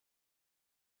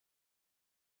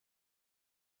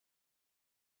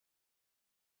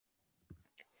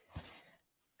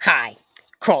Hi,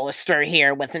 Crolister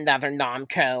here with another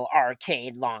Namco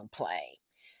arcade long play.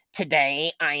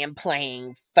 Today I am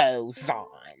playing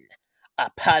Phozon,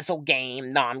 a puzzle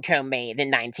game Namco made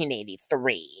in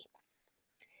 1983.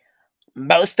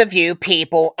 Most of you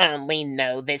people only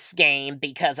know this game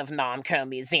because of Namco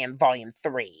Museum Volume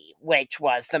 3, which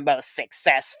was the most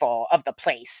successful of the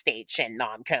PlayStation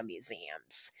Namco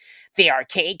museums. The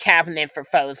arcade cabinet for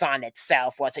Phozon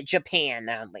itself was a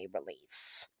Japan-only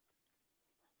release.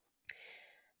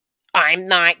 I'm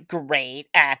not great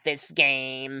at this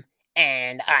game,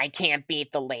 and I can't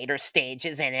beat the later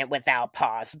stages in it without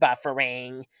pause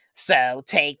buffering, so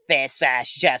take this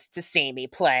as just to see me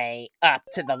play up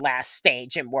to the last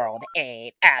stage in World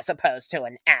 8, as opposed to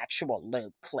an actual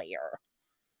loop clear.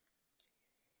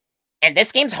 And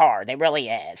this game's hard, it really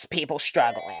is. People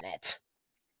struggle in it.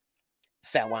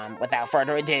 So, without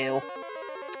further ado,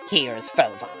 here's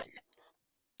Phozon.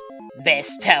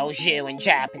 This tells you in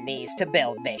Japanese to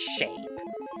build this shape.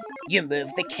 You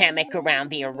move the Chemic around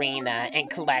the arena and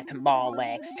collect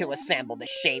Moleks to assemble the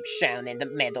shape shown in the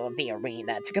middle of the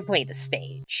arena to complete the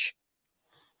stage.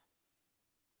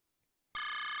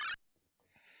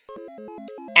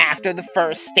 After the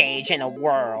first stage in a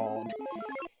world,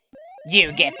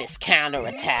 you get this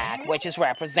counterattack, which is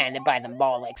represented by the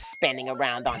Moleks spinning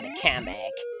around on the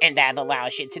Chemic, and that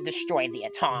allows you to destroy the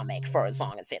Atomic for as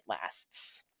long as it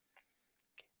lasts.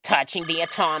 Touching the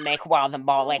Atomic while the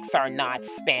Moleks are not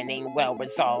spinning will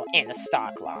result in a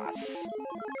stock loss.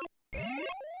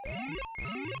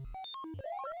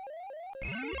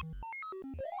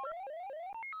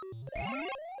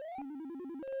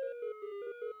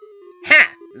 Ha!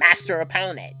 Master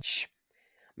Opponent.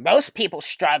 Most people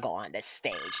struggle on this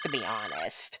stage, to be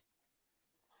honest.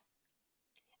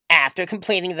 After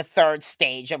completing the third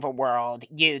stage of a world,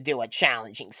 you do a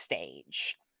challenging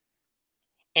stage.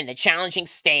 In the challenging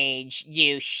stage,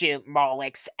 you shoot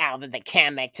Moleks out of the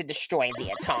Chemic to destroy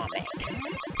the Atomic.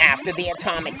 After the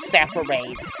Atomic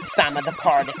separates, some of the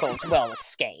particles will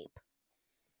escape.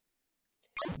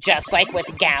 Just like with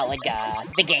Galaga,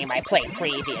 the game I played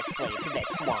previously to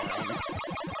this one,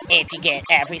 if you get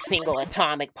every single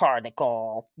atomic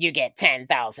particle, you get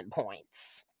 10,000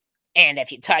 points. And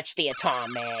if you touch the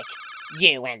Atomic,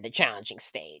 you end the challenging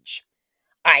stage.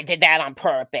 I did that on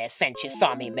purpose since you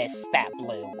saw me miss that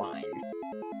blue one.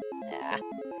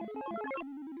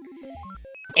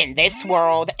 In this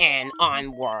world and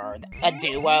onward, a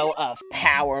duo of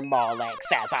power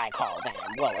Moleks, as I call them,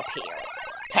 will appear.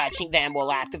 Touching them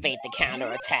will activate the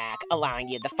counterattack, allowing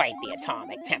you to fight the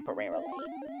Atomic temporarily.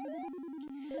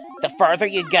 The further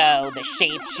you go, the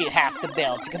shapes you have to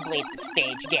build to complete the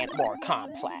stage get more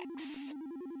complex.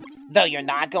 Though you're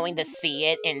not going to see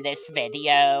it in this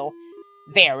video,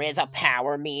 there is a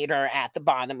power meter at the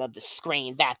bottom of the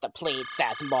screen that depletes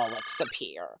as Moleks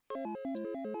appear.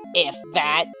 If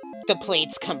that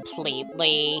depletes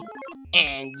completely,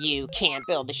 and you can't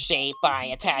build a shape by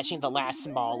attaching the last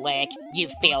Molek, you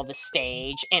fail the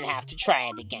stage and have to try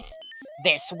it again.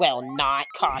 This will not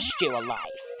cost you a life.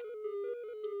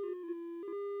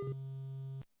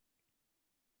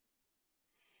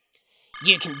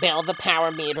 You can build the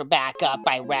power meter back up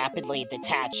by rapidly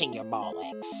detaching your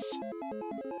Moleks.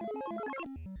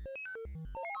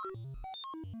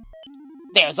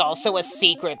 There's also a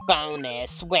secret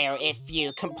bonus where if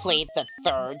you complete the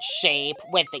third shape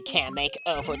with the Chemic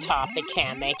over top the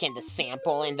Chemic and the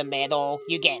sample in the middle,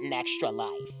 you get an extra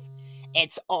life.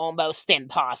 It's almost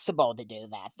impossible to do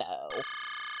that, though.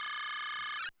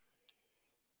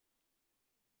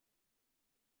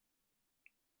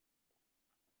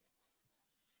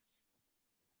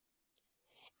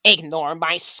 Ignore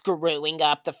my screwing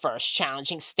up the first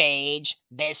challenging stage.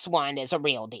 This one is a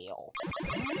real deal.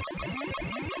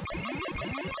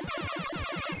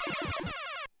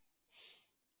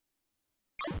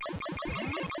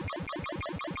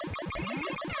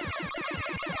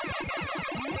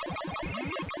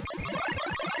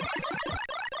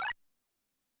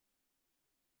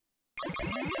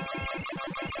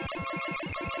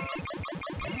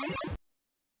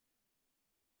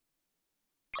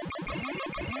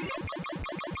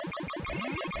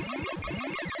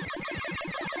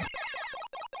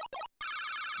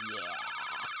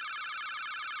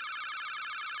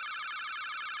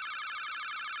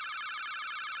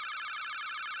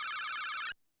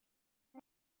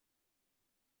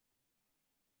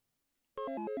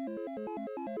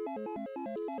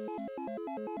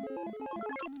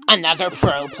 Another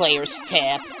pro player's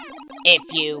tip: if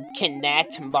you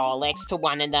connect Moleks to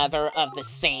one another of the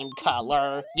same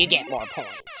color, you get more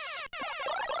points.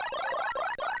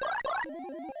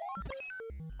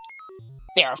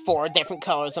 There are 4 different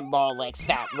colors of Moleks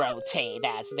that rotate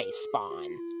as they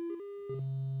spawn.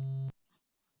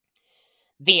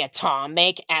 The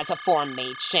atomic, as a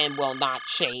formation, will not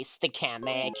chase the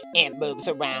chemic. It moves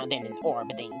around in an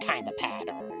orbiting kind of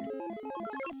pattern.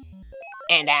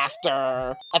 And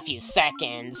after a few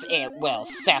seconds, it will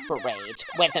separate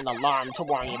with an alarm to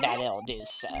warn you that it'll do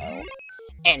so.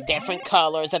 And different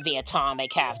colors of the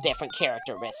atomic have different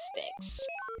characteristics.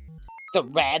 The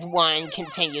red one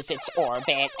continues its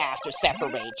orbit after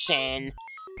separation.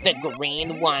 The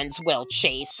green ones will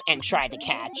chase and try to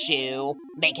catch you,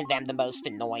 making them the most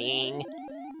annoying.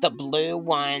 The blue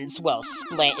ones will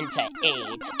split into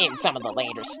 8 in some of the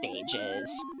later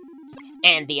stages.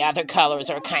 And the other colors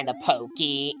are kind of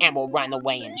pokey and will run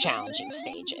away in challenging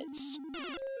stages.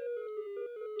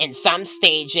 In some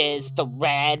stages, the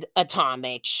red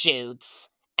atomic shoots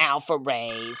alpha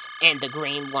rays, and the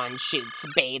green one shoots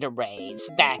beta rays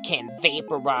that can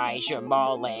vaporize your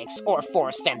Moleks or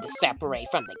force them to separate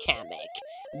from the chemic,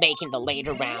 making the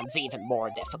later rounds even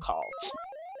more difficult.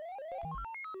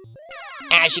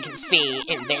 As you can see,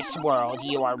 in this world,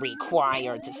 you are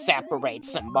required to separate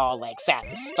some Moleks at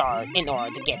the start in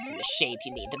order to get to the shape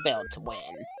you need to build to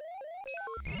win.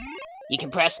 You can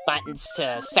press buttons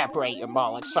to separate your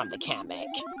Moleks from the chemic.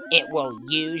 It will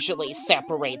usually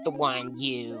separate the one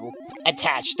you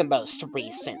attached the most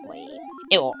recently.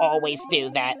 It will always do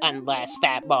that unless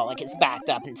that Molek is backed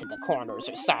up into the corners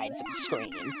or sides of the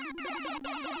screen.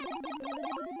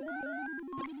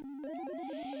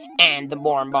 And the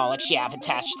more Moleks you have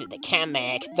attached to the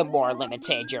chemic, the more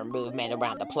limited your movement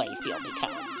around the playfield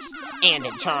becomes. And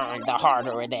in turn, the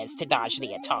harder it is to dodge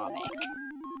the atomic.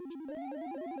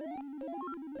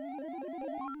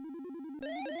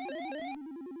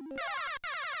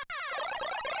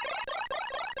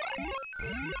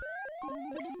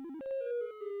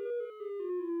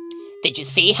 Did you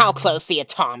see how close the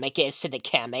atomic is to the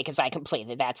chemic as I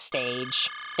completed that stage?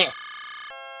 That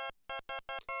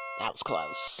was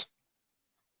close.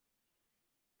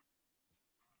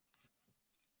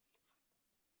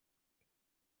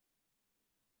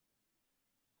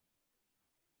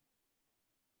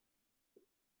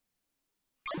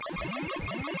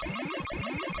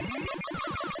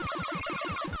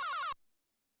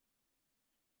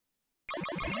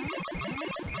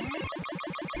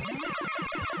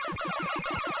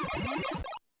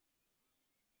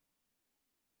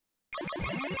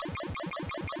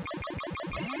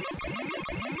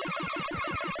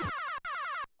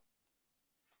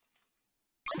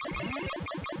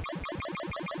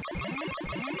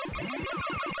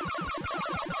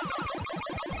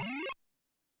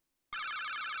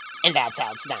 And that's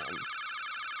how it's done.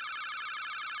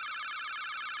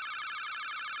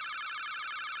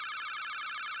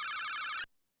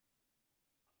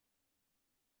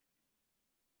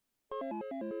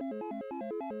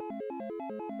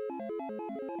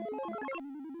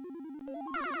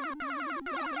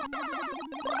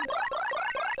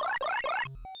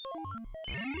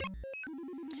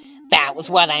 That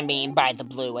was what I mean by the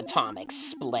blue atomic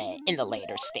split in the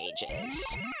later stages.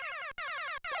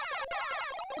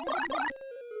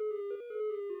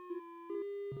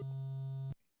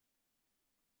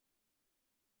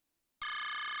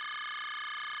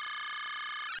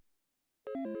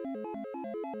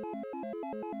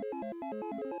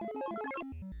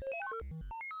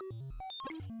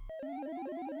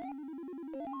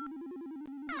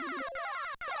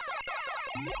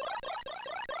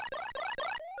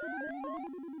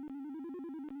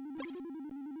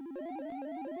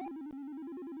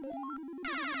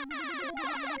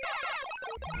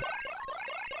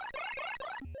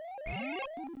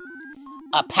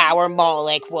 A power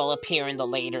Molek will appear in the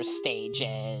later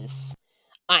stages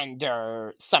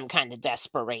under some kind of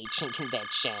desperation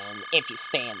condition if you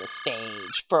stay in the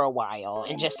stage for a while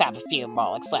and just have a few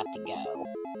Moleks left to go.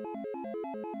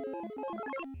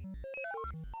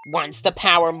 Once the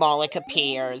power Molek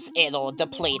appears, it'll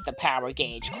deplete the power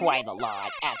gauge quite a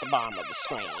lot at the bottom of the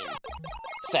screen.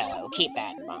 So keep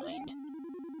that in mind.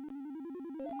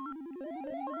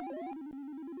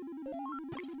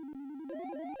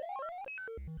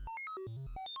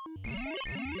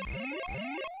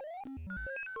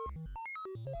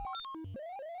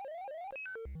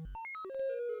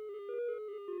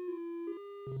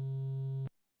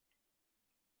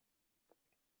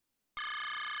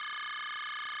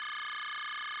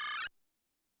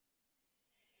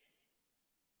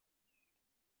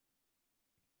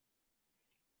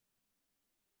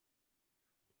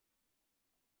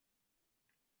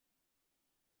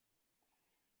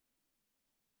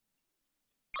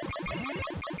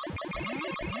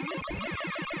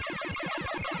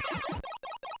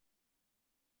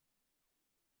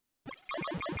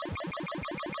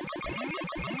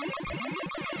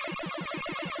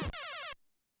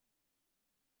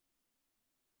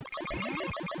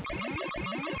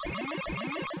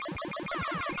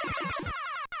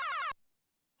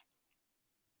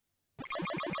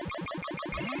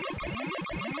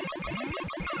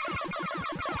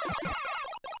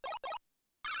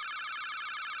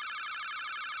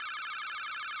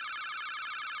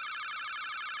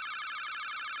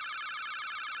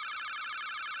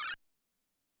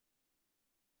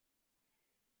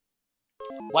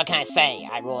 What can I say?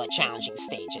 I rule at challenging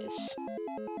stages.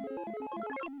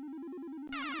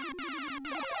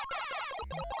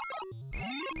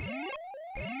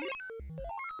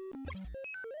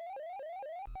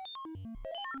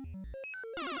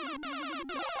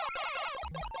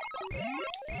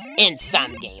 In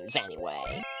some games,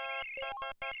 anyway.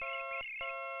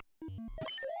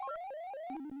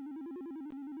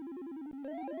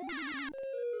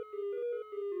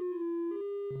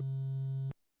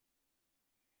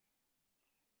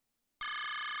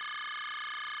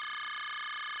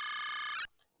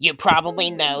 You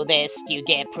probably noticed you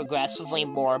get progressively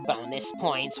more bonus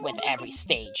points with every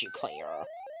stage you clear.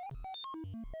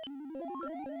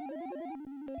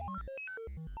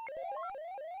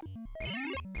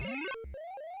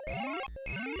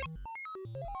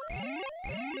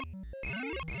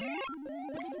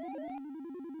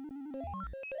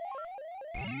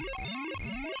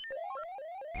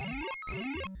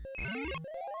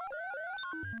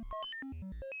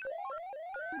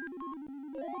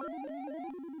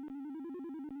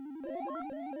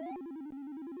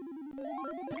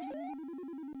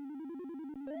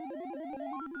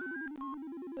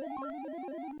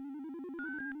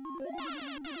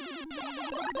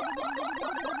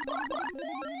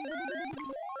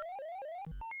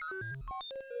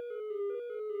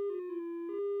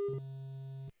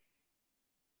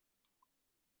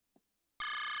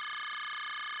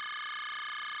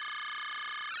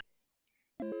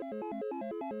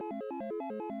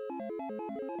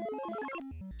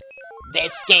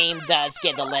 This game does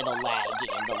get a little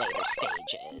laggy in the later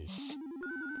stages.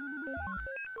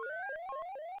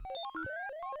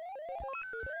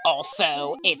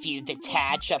 Also, if you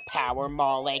detach a Power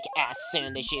Molek as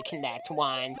soon as you connect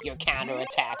one, your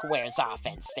counterattack wears off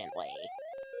instantly.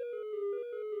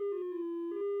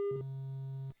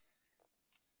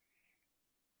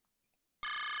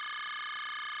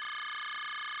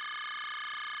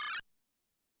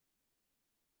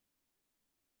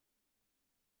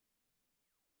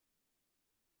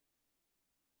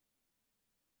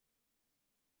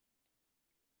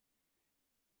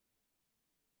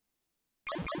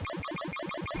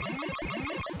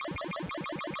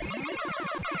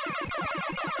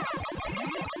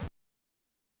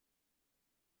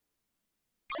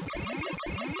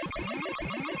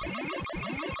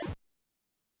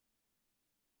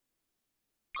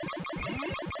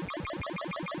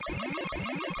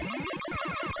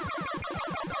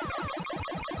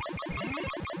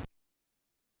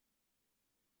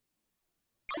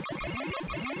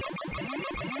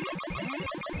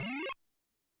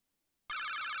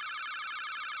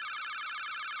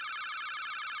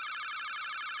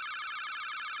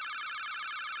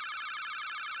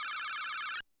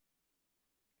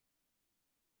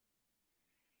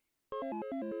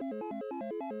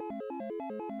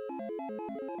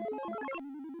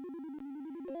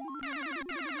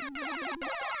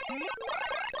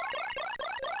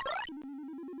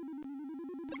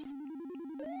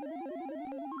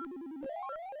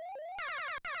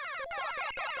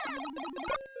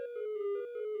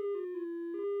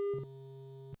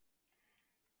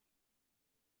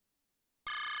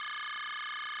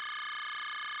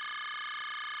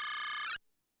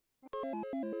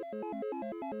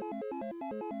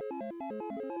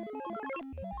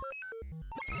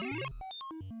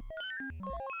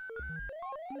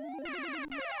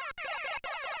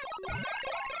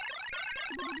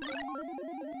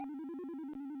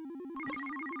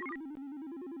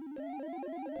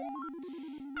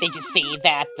 Did you see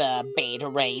that the beta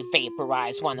ray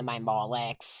vaporized one of my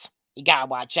Moleks? You gotta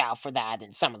watch out for that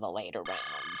in some of the later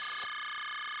rounds.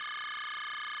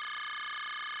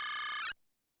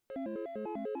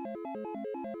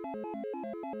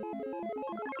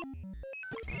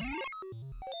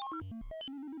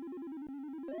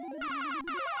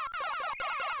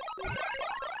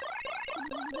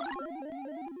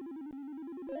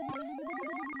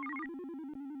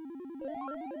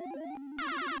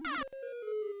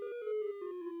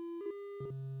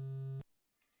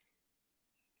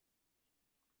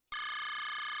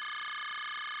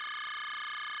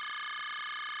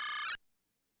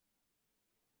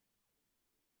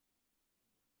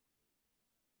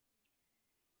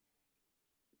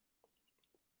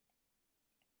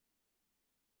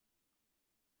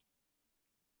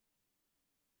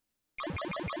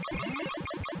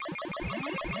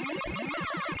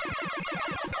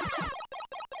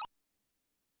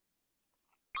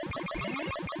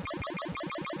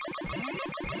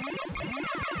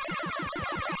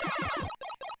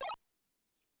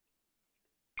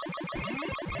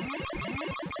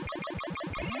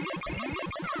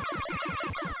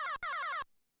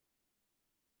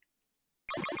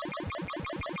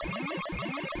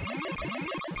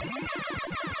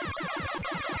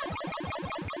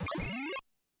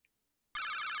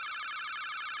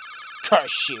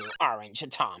 Curse you, Orange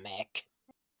Atomic.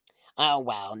 Oh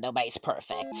well, nobody's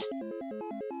perfect.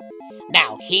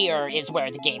 Now here is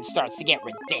where the game starts to get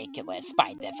ridiculous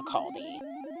by difficulty.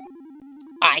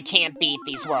 I can't beat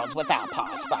these worlds without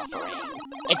pause buffering.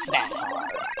 It's that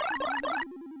hard.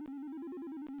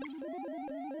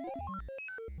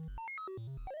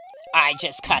 I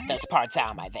just cut those parts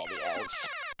out of my videos.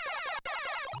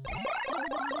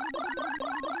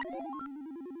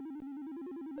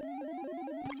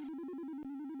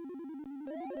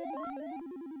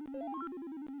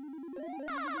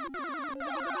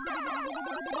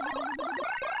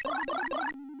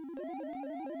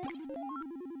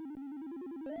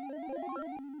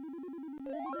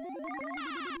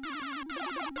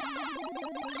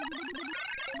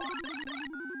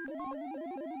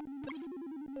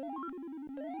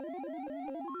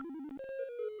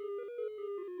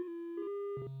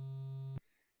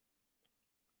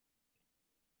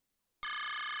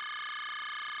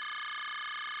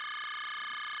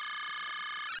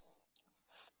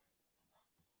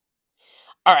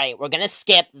 Alright, we're gonna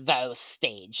skip those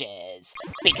stages,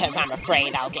 because I'm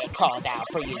afraid I'll get called out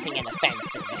for using an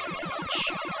offensive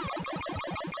image.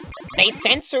 They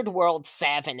censored World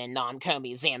 7 in Namco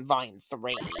Museum Volume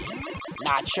 3.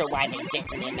 Not sure why they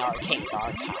didn't in Arcade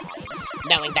Archives,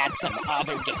 knowing that some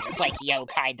other games like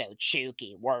Yokai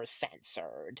Dochuki were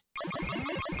censored.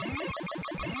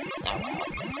 Oh well.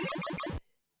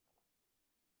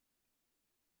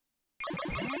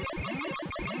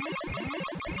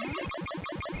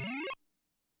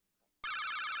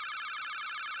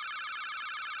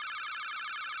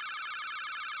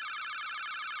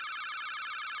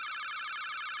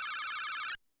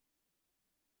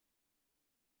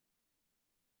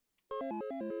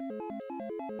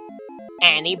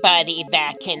 Anybody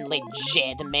that can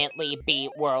legitimately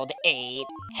beat World 8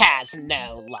 has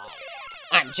no life.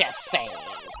 I'm just saying.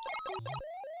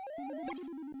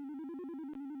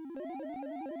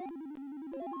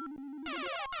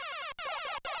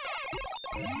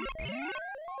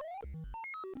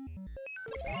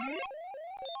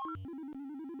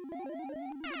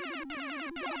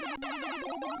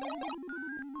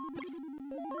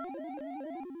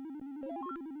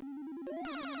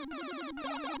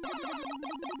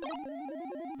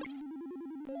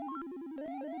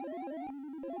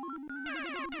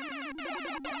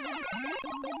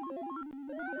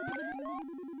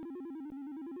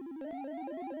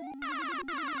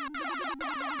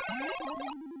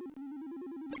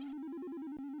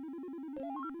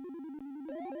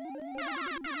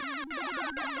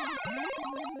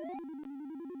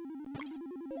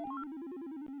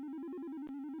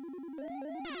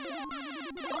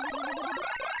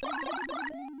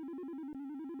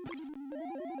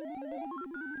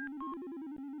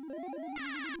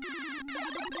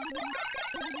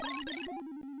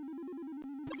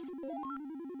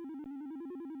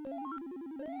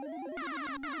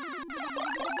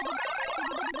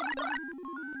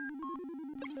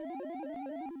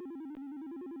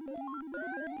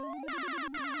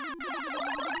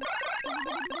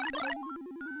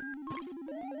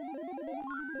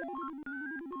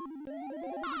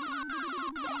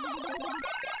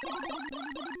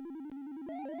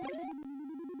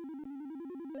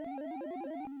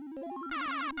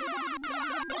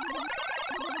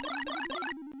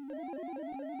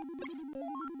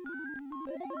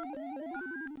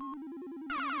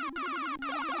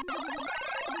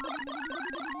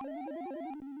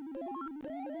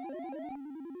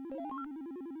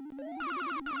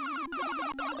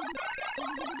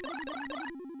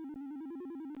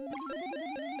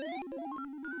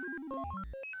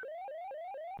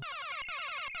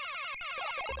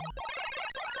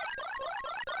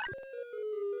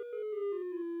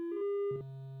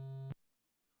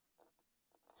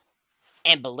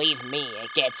 And believe me,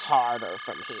 it gets harder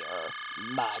from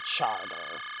here. Much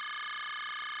harder.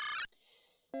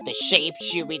 The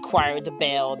shapes you require to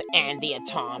build and the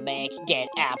atomic get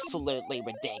absolutely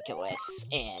ridiculous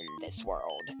in this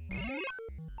world.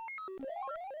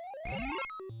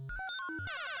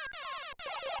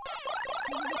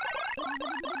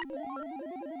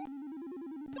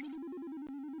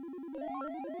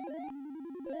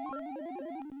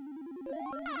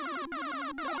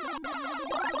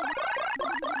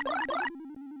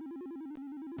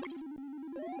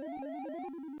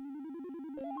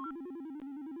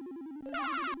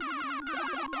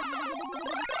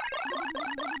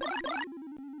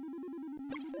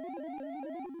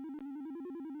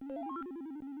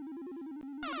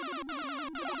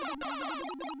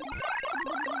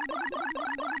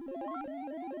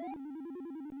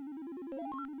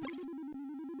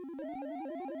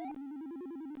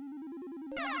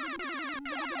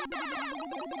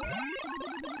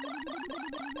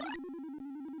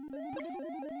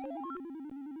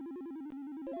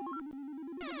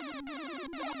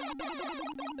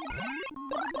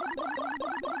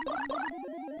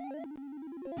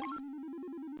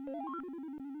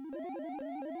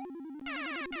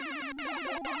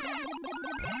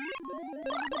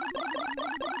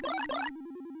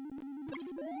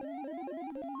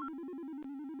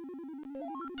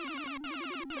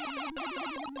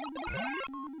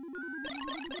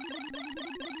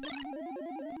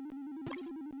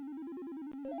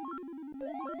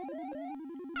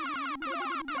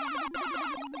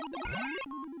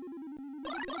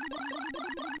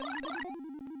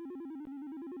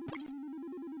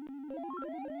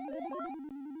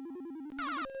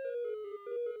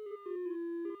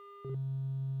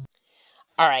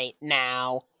 Alright,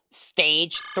 now,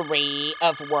 Stage 3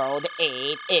 of World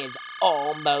 8 is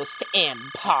almost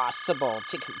impossible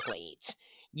to complete.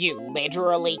 You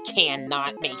literally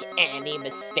cannot make any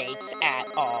mistakes at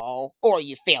all, or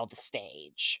you fail the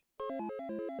stage.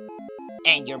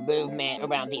 And your movement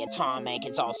around the atomic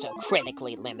is also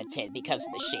critically limited because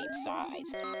of the shape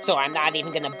size. So I'm not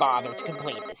even going to bother to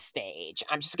complete this stage.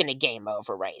 I'm just going to game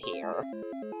over right here.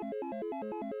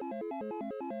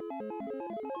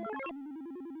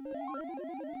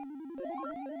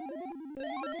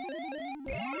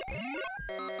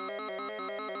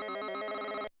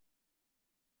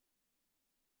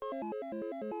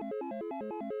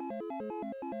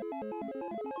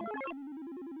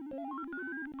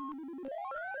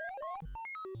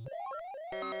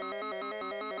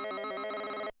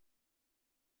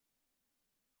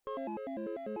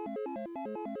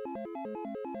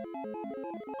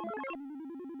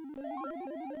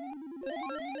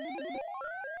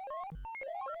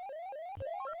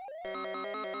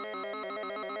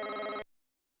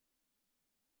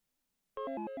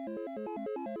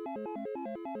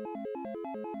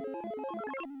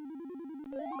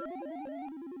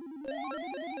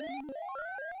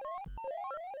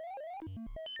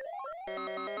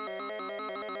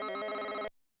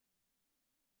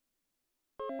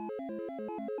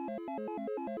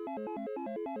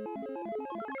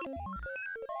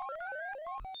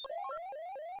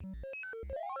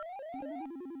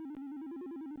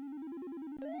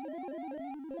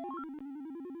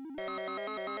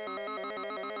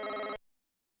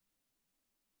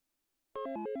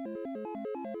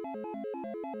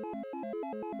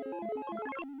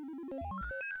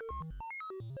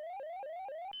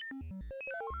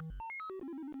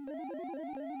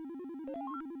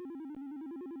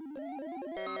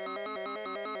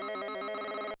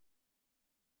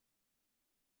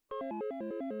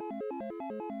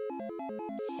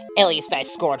 At least I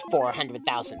scored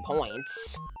 400,000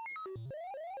 points.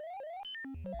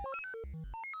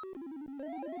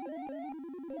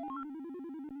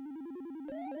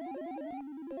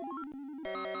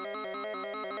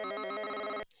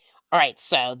 Alright,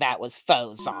 so that was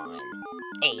Phozon,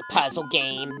 a puzzle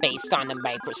game based on a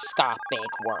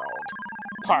microscopic world,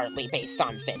 partly based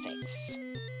on physics.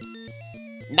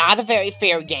 Not a very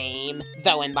fair game,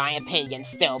 though in my opinion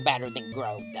still better than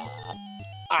Grobda.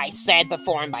 I said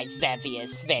before in my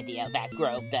Zevious video that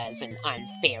Grobda is an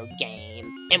unfair game,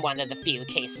 in one of the few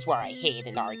cases where I hate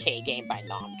an arcade game by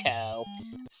Namco,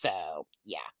 so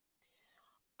yeah.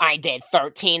 I did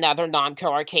 13 other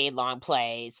Namco arcade long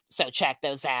plays, so check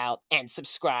those out and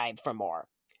subscribe for more.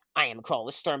 I am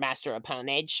Kroll, Master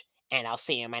Opponage, and I'll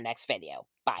see you in my next video.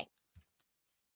 Bye.